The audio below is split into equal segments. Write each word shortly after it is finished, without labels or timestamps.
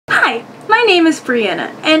Hi, my name is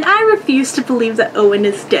Brianna, and I refuse to believe that Owen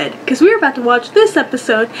is dead, because we're about to watch this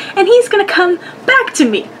episode, and he's gonna come back to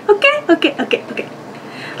me, okay?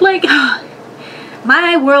 Like,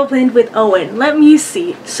 my whirlwind with Owen, let me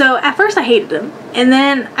see. So, at first I hated him, and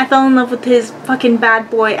then I fell in love with his fucking bad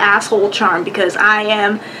boy asshole charm, because I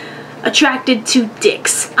am attracted to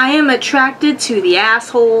dicks. I am attracted to the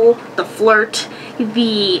asshole, the flirt,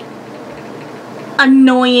 the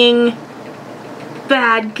annoying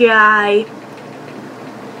bad guy.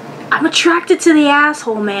 I'm attracted to the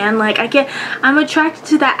asshole, man. Like, I'm attracted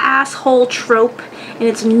to that asshole trope, and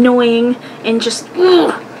it's annoying, and just,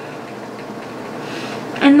 ugh.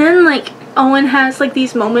 And then, like, Owen has, like,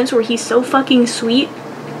 these moments where he's so fucking sweet.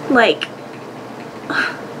 Like,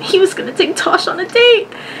 he was gonna take Tosh on a date.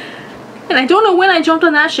 And I don't know when I jumped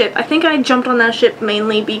on that ship. I think I jumped on that ship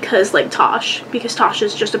mainly because, like, Tosh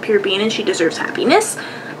is just a pure being and she deserves happiness.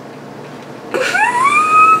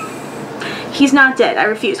 He's not dead. I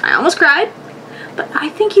refuse. I almost cried, but I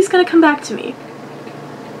think he's gonna come back to me.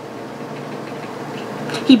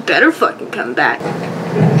 He better fucking come back.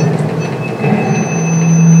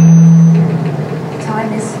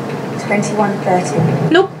 Time is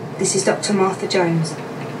 21:30. Nope. This is Dr. Martha Jones.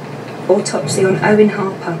 Autopsy on Owen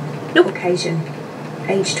Harper. Nope. Caucasian.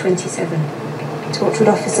 Age 27. Torchwood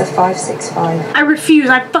Officer 565. I refuse.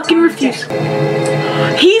 I fucking refuse.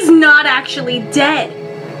 He's not actually dead.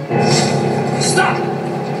 Stop!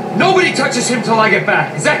 Nobody touches him till I get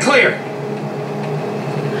back. Is that clear?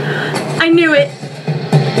 I knew it.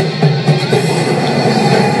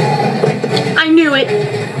 I knew it.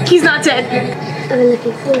 He's not dead. I'm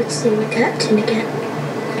looking forward to seeing the captain again.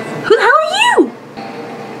 Who the hell are you?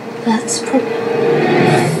 That's probably...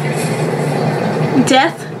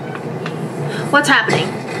 Death? What's happening?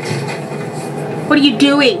 What are you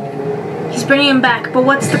doing? He's bringing him back, but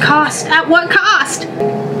what's the cost? At what cost?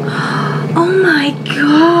 Oh my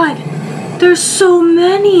god! There's so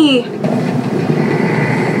many!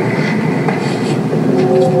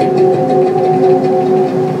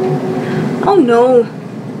 Oh no.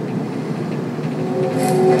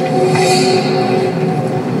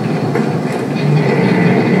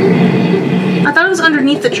 I thought it was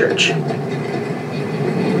underneath the church.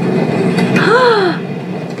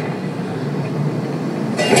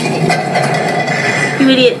 You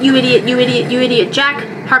idiot, you idiot, you idiot, you idiot. Jack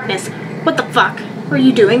Harkness, what the fuck? What are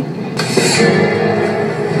you doing?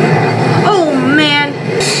 Oh man!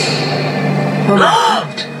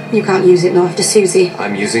 You can't use it now after Susie.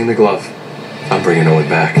 I'm using the glove. I'm bringing Owen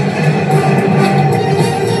back.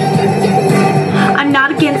 I'm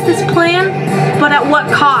not against this plan, but at what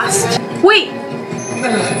cost? Wait!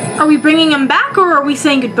 Are we bringing him back or are we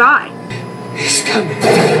saying goodbye? He's coming.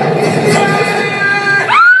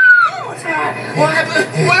 What happened?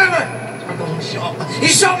 What happened? I'm getting shot. He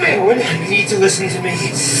shot me! Owen, you need to listen to me.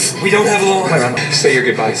 We don't have long. Say your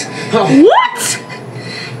goodbyes. Oh. What?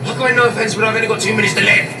 I've got no offense, but I've only got 2 minutes to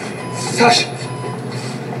live. Tosh.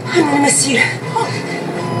 I'm gonna miss you.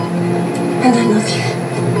 And I love you.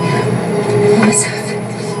 Always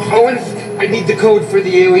have. Owen, I need the code for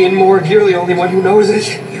the alien morgue. You're the only one who knows it.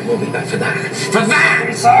 You won't be back for that. For that!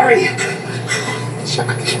 I'm sorry.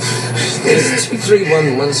 Jack. It's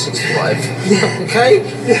 231165. Okay?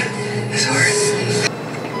 Yeah. Sorry.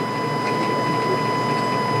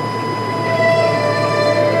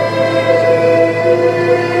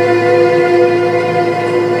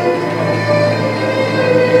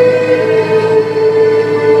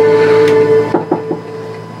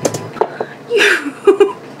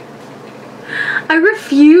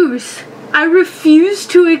 I refuse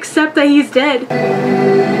to accept that he's dead.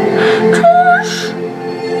 Tosh!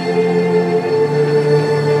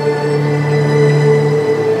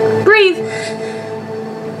 Breathe.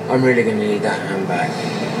 I'm really gonna need that hand back.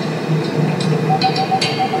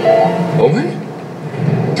 Owen?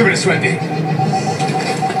 2 minutes, Wendy.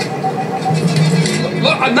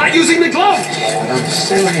 Look, I'm not using the glove! I'm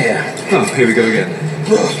still here. Oh, here we go again.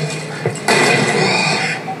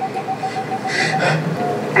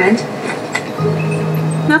 And?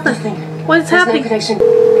 Nothing. What's happening? No connection.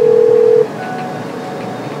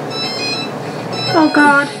 Oh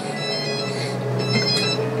god.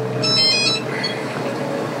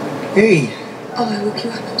 Hey. Oh, I woke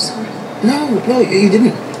you up. I'm sorry. No, you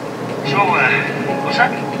didn't. So, what's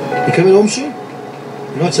that? You coming home soon?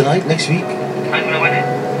 Not tonight, next week. I'm gonna win it.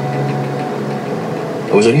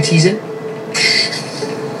 I was only teasing.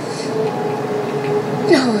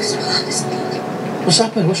 No, it's not. It's not. What's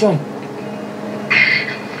happened? What's wrong?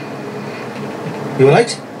 You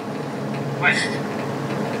alright? Wait.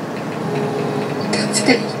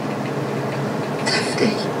 Daphne.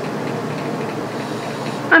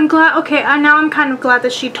 I'm glad. Okay, now I'm kind of glad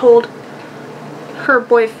that she told her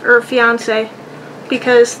boyfriend or fiance,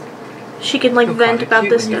 because she can like vent about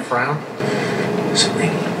this stuff. Something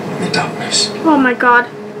in the darkness. Oh my god.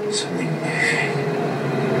 Something.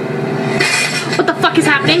 What the fuck is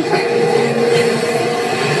happening?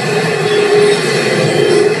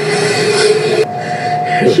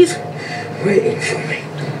 He's waiting for me.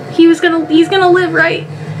 he's gonna live, right?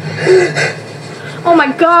 Oh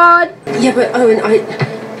my god. Yeah, but Owen,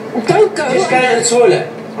 don't go. Just go to the toilet,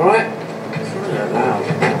 alright? Wow.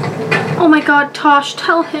 Oh my god, Tosh,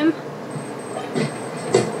 tell him.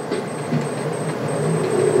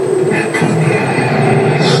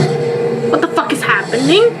 What the fuck is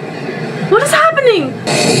happening? What is happening?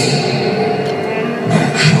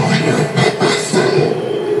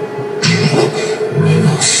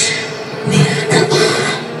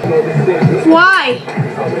 Why?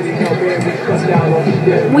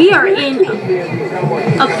 We are in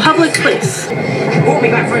a public place. Brought me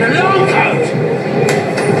back for an alarm code!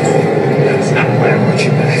 That's not where I want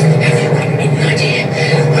you back. Have you got any idea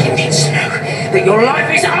what it means to know that your life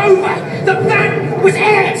is over? The ban was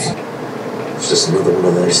it! It's just another one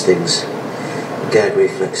of those things. Gag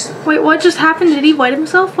reflex. Wait, what just happened? Did he wet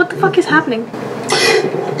himself? What the fuck is happening?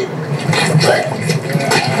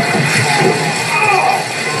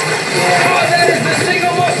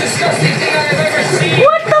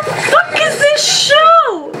 What the fuck is this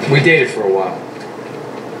show? We dated for a while.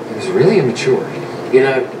 It was really immature. You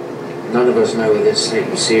know, none of us know whether to take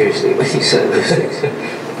you seriously when you say those things.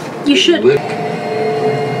 You should.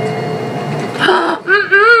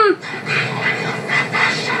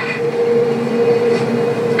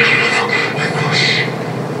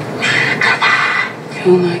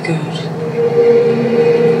 Oh my god.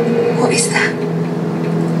 What is that?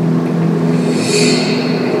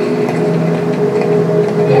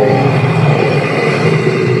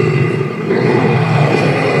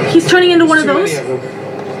 He's turning into one of those?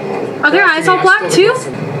 Are their eyes all black too?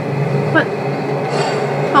 What?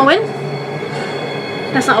 Owen?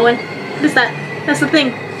 That's not Owen. What is that? That's the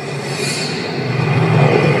thing.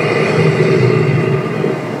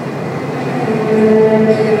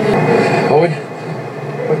 Owen,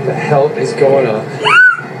 what the hell is going on?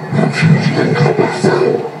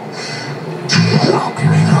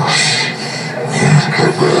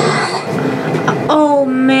 Oh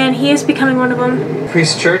man, he is becoming one of them.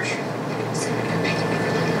 Priest church?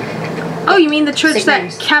 Oh, you mean the church St. that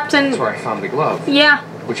James. Captain... That's where I found the glove. Yeah.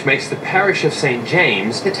 Which makes the parish of St.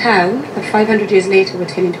 James... The town that 500 years later would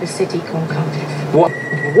turn into a city called Cardiff. What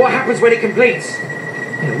happens when it completes?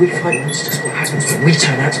 You know, we fight monsters. What happens when we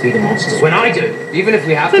turn out to be the monsters? When I do? Even if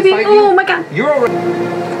we have to Baby, fight oh you? my god. You're already...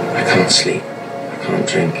 I can't sleep, I can't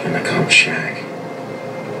drink, and I can't shag.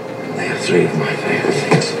 They are three of my favourite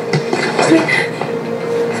things.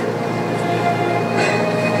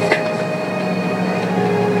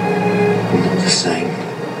 I'm not the same.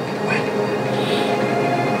 When?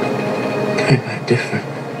 Came back different.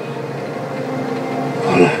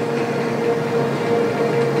 Paula.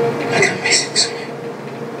 Like I'm missing something.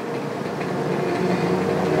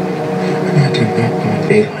 And I do not want to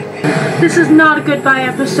be like me. This is not a goodbye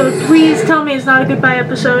episode. Please tell me it's not a goodbye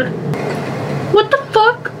episode. What the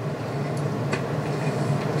fuck?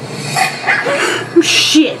 Oh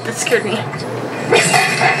shit, that scared me.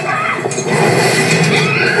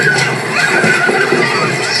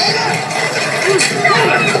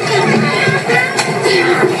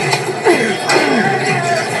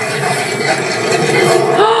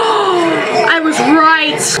 I was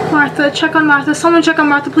right. Martha, check on Martha. Someone check on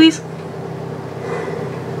Martha, please.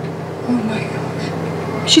 Oh my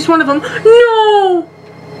god. She's one of them. No!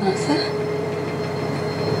 Martha?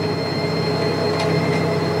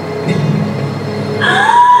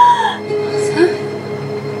 Martha?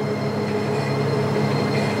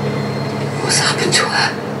 What's happened to her?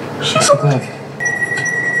 She's a...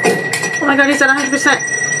 Oh my god, he's at 100%.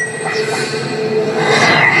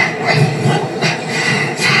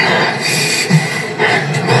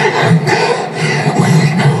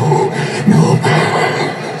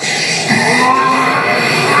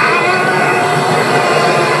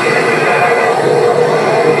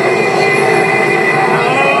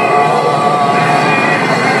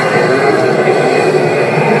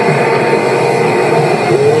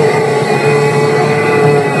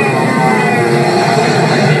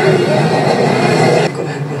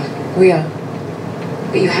 We are.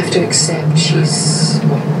 But you have to accept she's,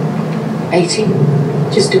 what, 18?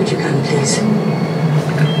 Just do what you can, please.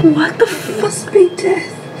 What the fuck? Must be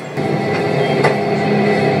death.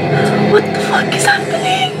 What the fuck is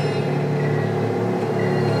happening?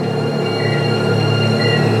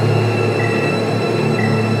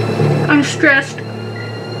 I'm stressed.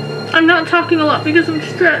 I'm not talking a lot because I'm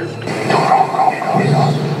stressed. I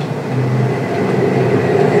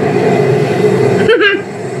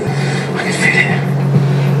can feel it.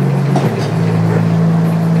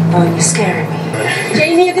 Oh, you're scaring me.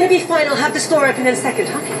 Jamie, you're gonna be fine. I'll have the store open in a second,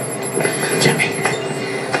 huh? Jamie.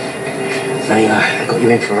 They got you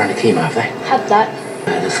in for a run of chemo, have they? Had that.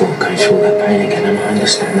 The thought going through all that pain again, and I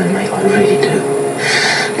understand that, mate, I really do.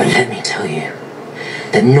 But let me tell you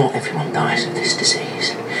that not everyone dies of this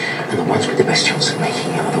disease. And the ones with the best chance of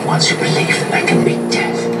making it are the ones who believe that they can beat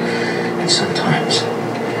death. And sometimes,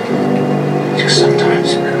 just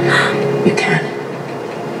sometimes, you can.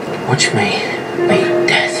 Watch me beat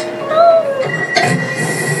death.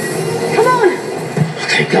 Come on!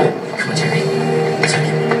 Okay, go. Come on, Jamie.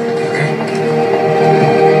 Take it. Okay.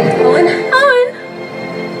 Owen? Owen!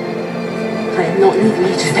 I am not leaving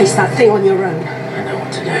you to face that thing on your own. I know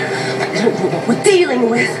what to do. I don't know what we're dealing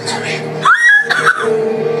with. Sorry.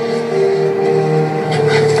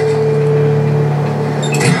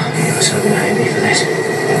 You were so gonna hate me for this.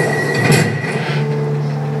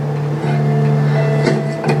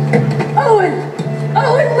 Owen!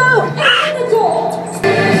 Owen, no! Open the door!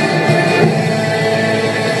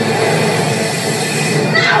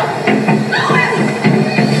 No! Owen!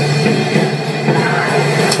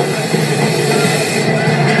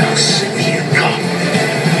 How sick you got?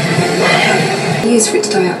 Years for it to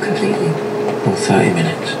die out completely. Well, 30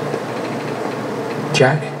 minutes.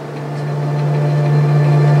 Jack?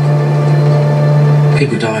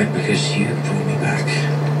 People died because you brought me back.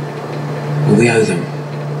 Well, we owe them.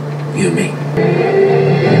 You and me.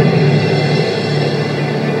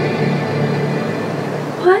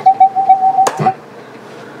 What?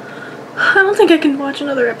 I don't think I can watch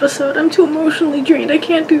another episode. I'm too emotionally drained. I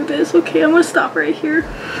can't do this. Okay, I'm gonna stop right here.